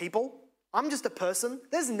were just people. I'm just a person.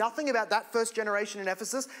 There's nothing about that first generation in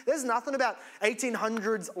Ephesus. There's nothing about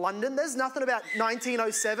 1800s London. There's nothing about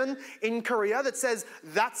 1907 in Korea that says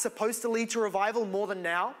that's supposed to lead to revival more than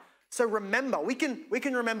now. So remember, we can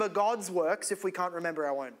remember God's works if we can't remember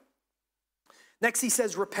our own. Next he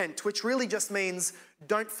says repent, which really just means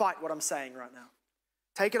don't fight what I'm saying right now.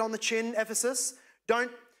 Take it on the chin, Ephesus.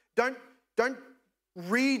 Don't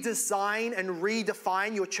redesign and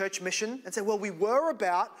redefine your church mission and say, well, we were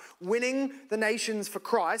about winning the nations for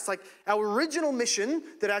Christ. Like our original mission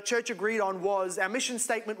that our church agreed on was, our mission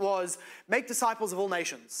statement was, make disciples of all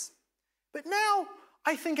nations. But now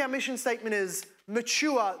I think our mission statement is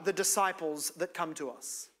mature the disciples that come to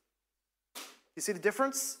us. You see the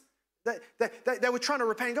difference? They were trying to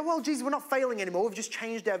repent and go, well, Jesus, we're not failing anymore. We've just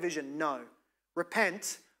changed our vision. No.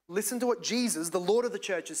 Repent. Listen to what Jesus, the Lord of the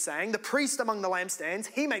church, is saying. The priest among the lampstands,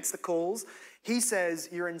 he makes the calls. He says,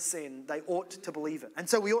 you're in sin. They ought to believe it. And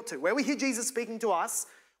so we ought to. Where we hear Jesus speaking to us,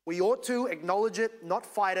 we ought to acknowledge it, not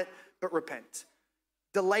fight it, but repent.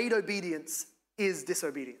 Delayed obedience is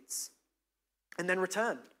disobedience. And then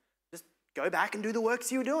return. Just go back and do the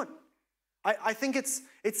works you were doing. I think it's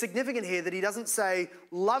significant here that he doesn't say,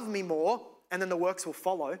 love me more, and then the works will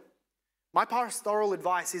follow. My pastoral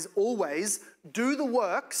advice is always do the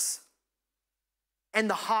works and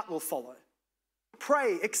the heart will follow.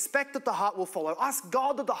 Pray, expect that the heart will follow. Ask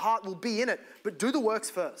God that the heart will be in it, but do the works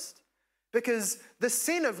first. Because the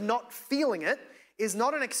sin of not feeling it is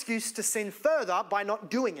not an excuse to sin further by not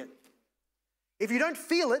doing it. If you don't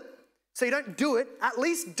feel it, so you don't do it, at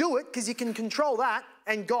least do it because you can control that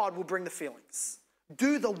and God will bring the feelings.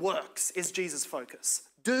 Do the works is Jesus' focus.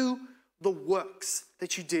 Do the works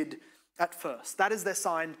that you did at first. That is their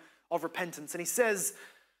sign of repentance. And he says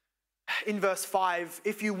in verse 5,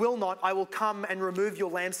 if you will not, I will come and remove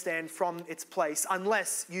your lampstand from its place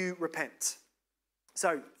unless you repent.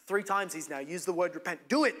 So 3 times he's now used the word repent.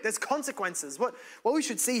 Do it. There's consequences. What we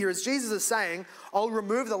should see here is Jesus is saying, I'll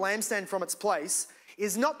remove the lampstand from its place,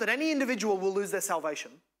 is not that any individual will lose their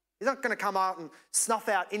salvation. He's not going to come out and snuff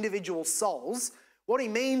out individual souls. What he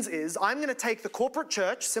means is, I'm going to take the corporate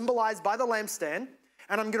church, symbolized by the lampstand,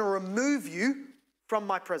 and I'm going to remove you from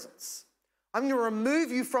my presence. I'm going to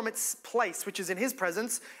remove you from its place, which is in his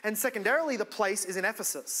presence, and secondarily, the place is in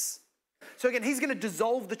Ephesus. So again, he's going to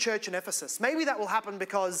dissolve the church in Ephesus. Maybe that will happen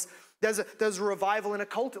because there's a revival in a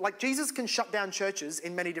cult. Like Jesus can shut down churches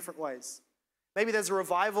in many different ways. Maybe there's a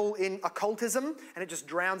revival in occultism, and it just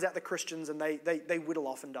drowns out the Christians, and they whittle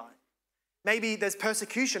off and die. Maybe there's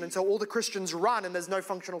persecution, and so all the Christians run, and there's no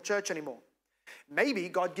functional church anymore. Maybe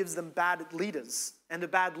God gives them bad leaders, and the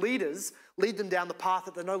bad leaders lead them down the path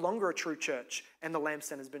that they're no longer a true church, and the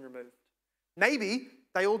lampstand has been removed. Maybe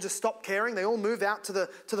they all just stop caring. They all move out to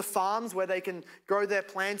the farms where they can grow their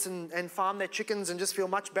plants and farm their chickens and just feel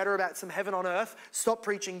much better about some heaven on earth. Stop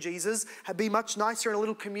preaching Jesus. Be much nicer in a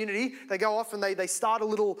little community. They go off and they start a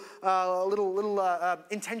little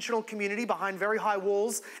intentional community behind very high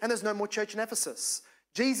walls, and there's no more church in Ephesus.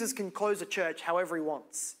 Jesus can close a church however he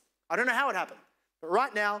wants. I don't know how it happened, but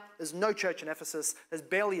right now there's no church in Ephesus. There's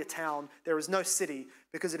barely a town. There is no city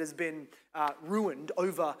because it has been ruined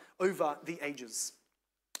over the ages.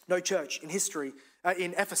 No church in history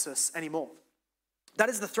in Ephesus anymore. That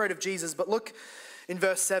is the threat of Jesus, but look in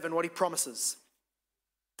verse 7 what he promises.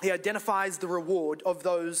 He identifies the reward of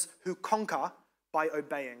those who conquer by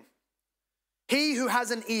obeying. He who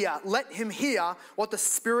has an ear, let him hear what the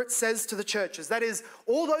Spirit says to the churches. That is,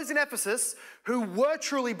 all those in Ephesus who were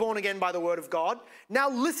truly born again by the word of God, now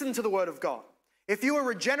listen to the word of God. If you were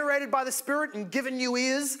regenerated by the Spirit and given new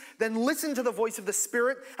ears, then listen to the voice of the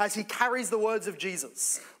Spirit as he carries the words of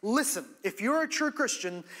Jesus. Listen. If you're a true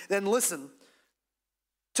Christian, then listen.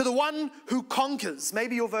 To the one who conquers,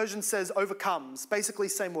 maybe your version says overcomes, basically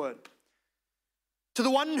same word. To the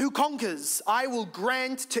one who conquers, I will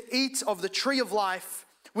grant to eat of the tree of life,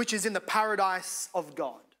 which is in the paradise of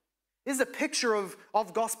God. This is a picture of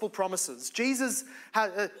gospel promises.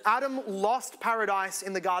 Adam lost paradise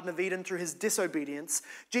in the Garden of Eden through his disobedience.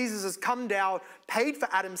 Jesus has come down, paid for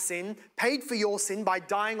Adam's sin, paid for your sin by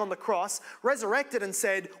dying on the cross, resurrected and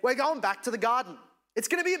said, we're going back to the garden. It's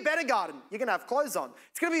going to be a better garden. You're going to have clothes on.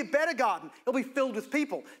 It's going to be a better garden. It'll be filled with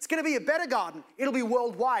people. It's going to be a better garden. It'll be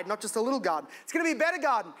worldwide, not just a little garden. It's going to be a better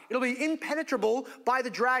garden. It'll be impenetrable by the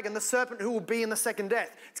dragon, the serpent who will be in the second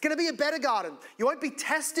death. It's going to be a better garden. You won't be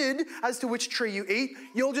tested as to which tree you eat.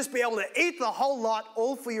 You'll just be able to eat the whole lot,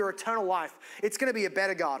 all for your eternal life. It's going to be a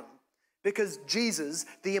better garden because Jesus,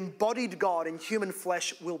 the embodied God in human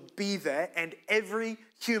flesh, will be there, and every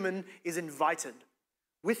human is invited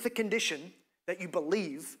with the condition that you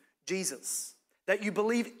believe Jesus, that you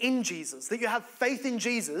believe in Jesus, that you have faith in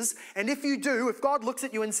Jesus. And if you do, if God looks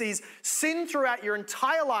at you and sees sin throughout your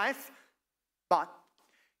entire life, but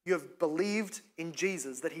you have believed in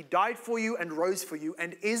Jesus, that he died for you and rose for you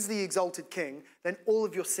and is the exalted King, then all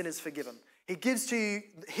of your sin is forgiven. He gives to you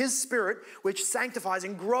his Spirit, which sanctifies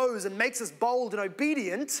and grows and makes us bold and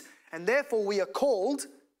obedient, and therefore we are called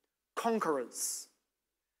conquerors.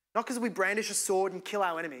 Not because we brandish a sword and kill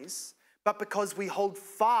our enemies, but because we hold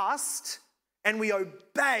fast and we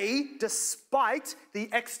obey despite the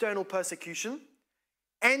external persecution,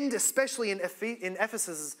 and especially in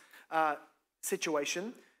Ephesus'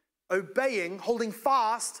 situation, obeying, holding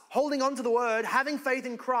fast, holding on to the word, having faith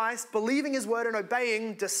in Christ, believing his word and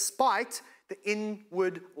obeying despite the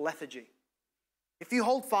inward lethargy. If you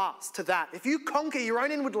hold fast to that, if you conquer your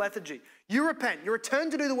own inward lethargy, you repent, you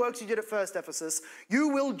return to do the works you did at first, Ephesus, you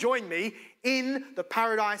will join me in the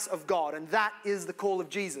paradise of God. And that is the call of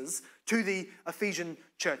Jesus to the Ephesian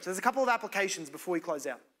church. There's a couple of applications before we close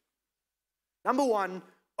out. Number one,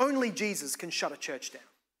 only Jesus can shut a church down.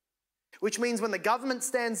 Which means when the government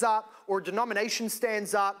stands up, or a denomination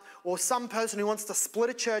stands up, or some person who wants to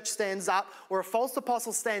split a church stands up, or a false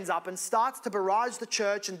apostle stands up and starts to barrage the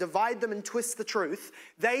church and divide them and twist the truth,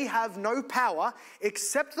 they have no power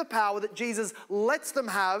except the power that Jesus lets them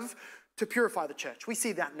have to purify the church. We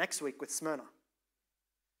see that next week with Smyrna.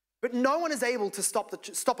 But no one is able to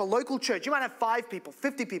stop a local church. You might have 5 people,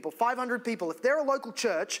 50 people, 500 people. If they're a local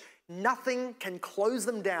church, nothing can close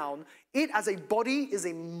them down. It as a body is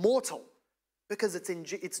immortal because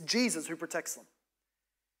it's Jesus who protects them.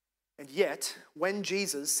 And yet, when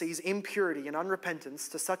Jesus sees impurity and unrepentance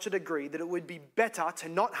to such a degree that it would be better to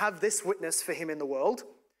not have this witness for him in the world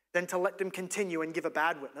than to let them continue and give a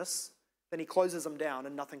bad witness, then he closes them down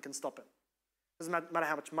and nothing can stop it. Doesn't matter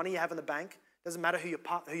how much money you have in the bank. Doesn't matter who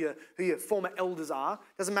your former elders are.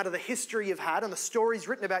 Doesn't matter the history you've had and the stories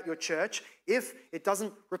written about your church. If it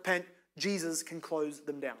doesn't repent, Jesus can close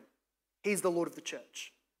them down. He's the Lord of the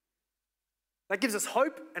church. That gives us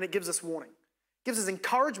hope and it gives us warning. It gives us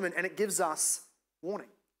encouragement and it gives us warning.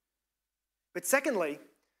 But secondly,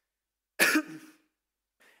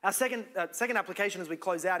 our second application as we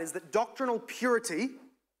close out is that doctrinal purity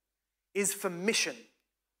is for mission.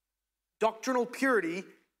 Doctrinal purity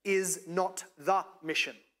is not the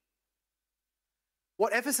mission.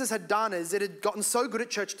 What Ephesus had done is it had gotten so good at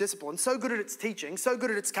church discipline, so good at its teaching, so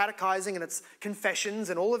good at its catechizing and its confessions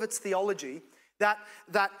and all of its theology, that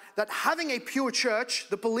having a pure church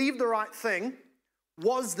that believed the right thing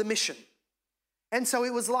was the mission. And so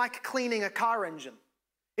it was like cleaning a car engine.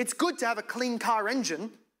 It's good to have a clean car engine.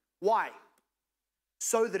 Why?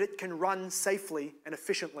 So that it can run safely and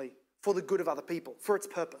efficiently for the good of other people, for its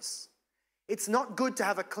purpose. It's not good to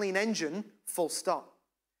have a clean engine, full stop.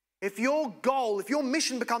 If your goal, if your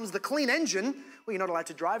mission becomes the clean engine, well, you're not allowed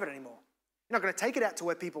to drive it anymore. You're not going to take it out to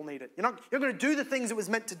where people need it. You're going to do the things it was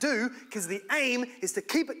meant to do because the aim is to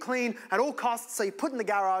keep it clean at all costs. So you put it in the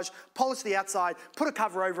garage, polish the outside, put a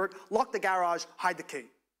cover over it, lock the garage, hide the key.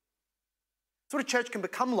 That's what a church can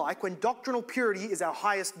become like when doctrinal purity is our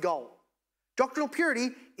highest goal. Doctrinal purity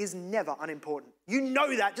is never unimportant. You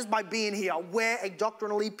know that just by being here. We're a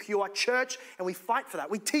doctrinally pure church and we fight for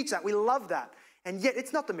that. We teach that. We love that. And yet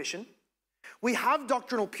it's not the mission. We have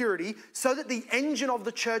doctrinal purity so that the engine of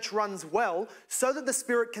the church runs well, so that the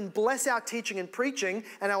Spirit can bless our teaching and preaching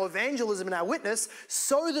and our evangelism and our witness,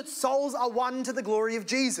 so that souls are won to the glory of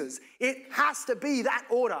Jesus. It has to be that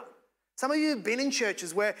order. Some of you have been in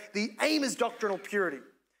churches where the aim is doctrinal purity.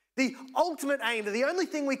 The ultimate aim, the only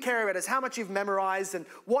thing we care about is how much you've memorized and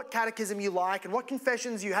what catechism you like and what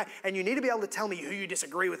confessions you have, and you need to be able to tell me who you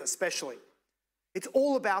disagree with especially. It's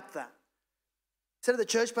all about that. I said at the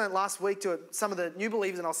church plant last week to some of the new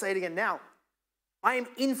believers, and I'll say it again now, I am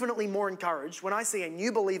infinitely more encouraged when I see a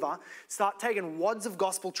new believer start taking wads of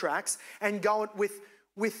gospel tracts and going with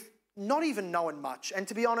not even knowing much, and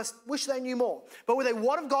to be honest, wish they knew more. But with a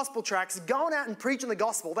wad of gospel tracts, going out and preaching the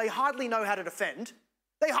gospel, they hardly know how to defend.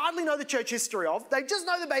 They hardly know the church history of. They just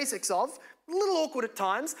know the basics of. A little awkward at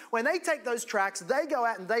times. When they take those tracts, they go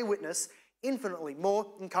out and they witness. Infinitely more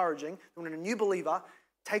encouraging than when a new believer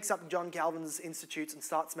takes up John Calvin's Institutes and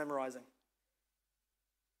starts memorizing.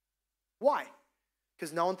 Why?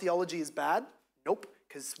 Because knowing theology is bad? Nope.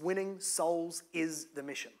 Because winning souls is the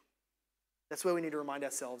mission. That's where we need to remind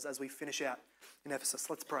ourselves as we finish out in Ephesus.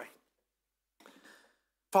 Let's pray.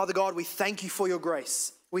 Father God, we thank you for your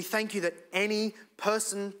grace. We thank you that any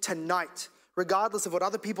person tonight, regardless of what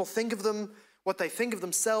other people think of them, what they think of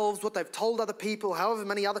themselves, what they've told other people, however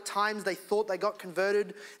many other times they thought they got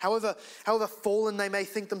converted, however fallen they may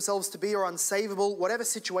think themselves to be or unsavable, whatever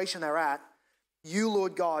situation they're at, you,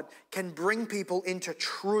 Lord God, can bring people into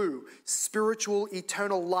true spiritual,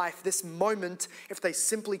 eternal life this moment if they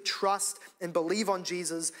simply trust and believe on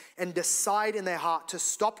Jesus and decide in their heart to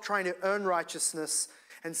stop trying to earn righteousness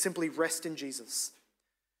and simply rest in Jesus.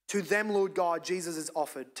 To them, Lord God, Jesus is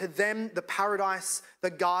offered. To them, the paradise, the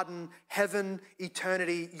garden, heaven,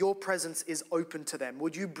 eternity, your presence is open to them.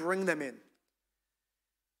 Would you bring them in?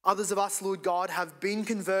 Others of us, Lord God, have been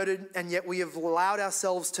converted, and yet we have allowed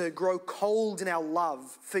ourselves to grow cold in our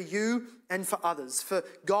love for you and for others, for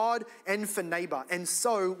God and for neighbor. And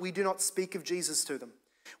so we do not speak of Jesus to them.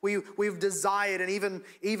 We've desired and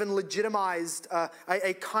even legitimized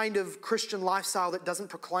a kind of Christian lifestyle that doesn't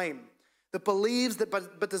proclaim, that believes that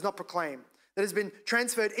but does not proclaim, that has been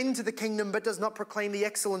transferred into the kingdom but does not proclaim the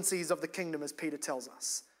excellencies of the kingdom, as Peter tells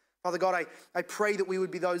us. Father God, I pray that we would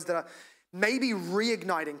be those that are maybe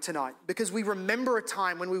reigniting tonight, because we remember a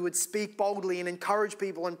time when we would speak boldly and encourage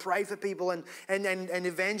people and pray for people and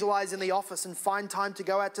evangelize in the office and find time to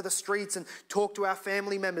go out to the streets and talk to our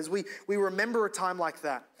family members. We remember a time like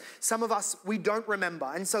that. Some of us, we don't remember.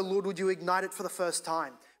 And so, Lord, would you ignite it for the first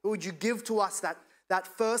time? Would you give to us that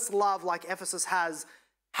first love like Ephesus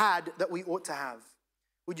had that we ought to have?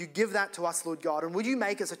 Would you give that to us, Lord God? And would you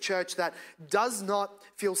make us a church that does not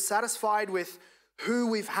feel satisfied with who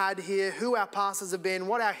we've had here, who our pastors have been,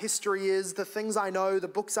 what our history is, the things I know, the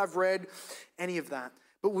books I've read, any of that.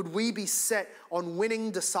 But would we be set on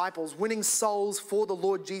winning disciples, winning souls for the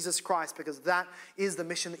Lord Jesus Christ, because that is the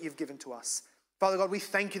mission that you've given to us. Father God, we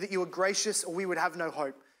thank you that you are gracious, or we would have no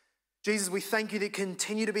hope. Jesus, we thank you that you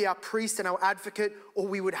continue to be our priest and our advocate, or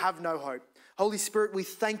we would have no hope. Holy Spirit, we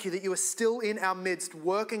thank you that you are still in our midst,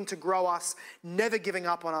 working to grow us, never giving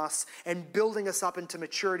up on us, and building us up into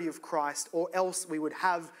maturity of Christ, or else we would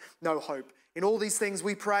have no hope. In all these things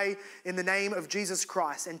we pray in the name of Jesus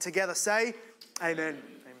Christ, and together say, Amen.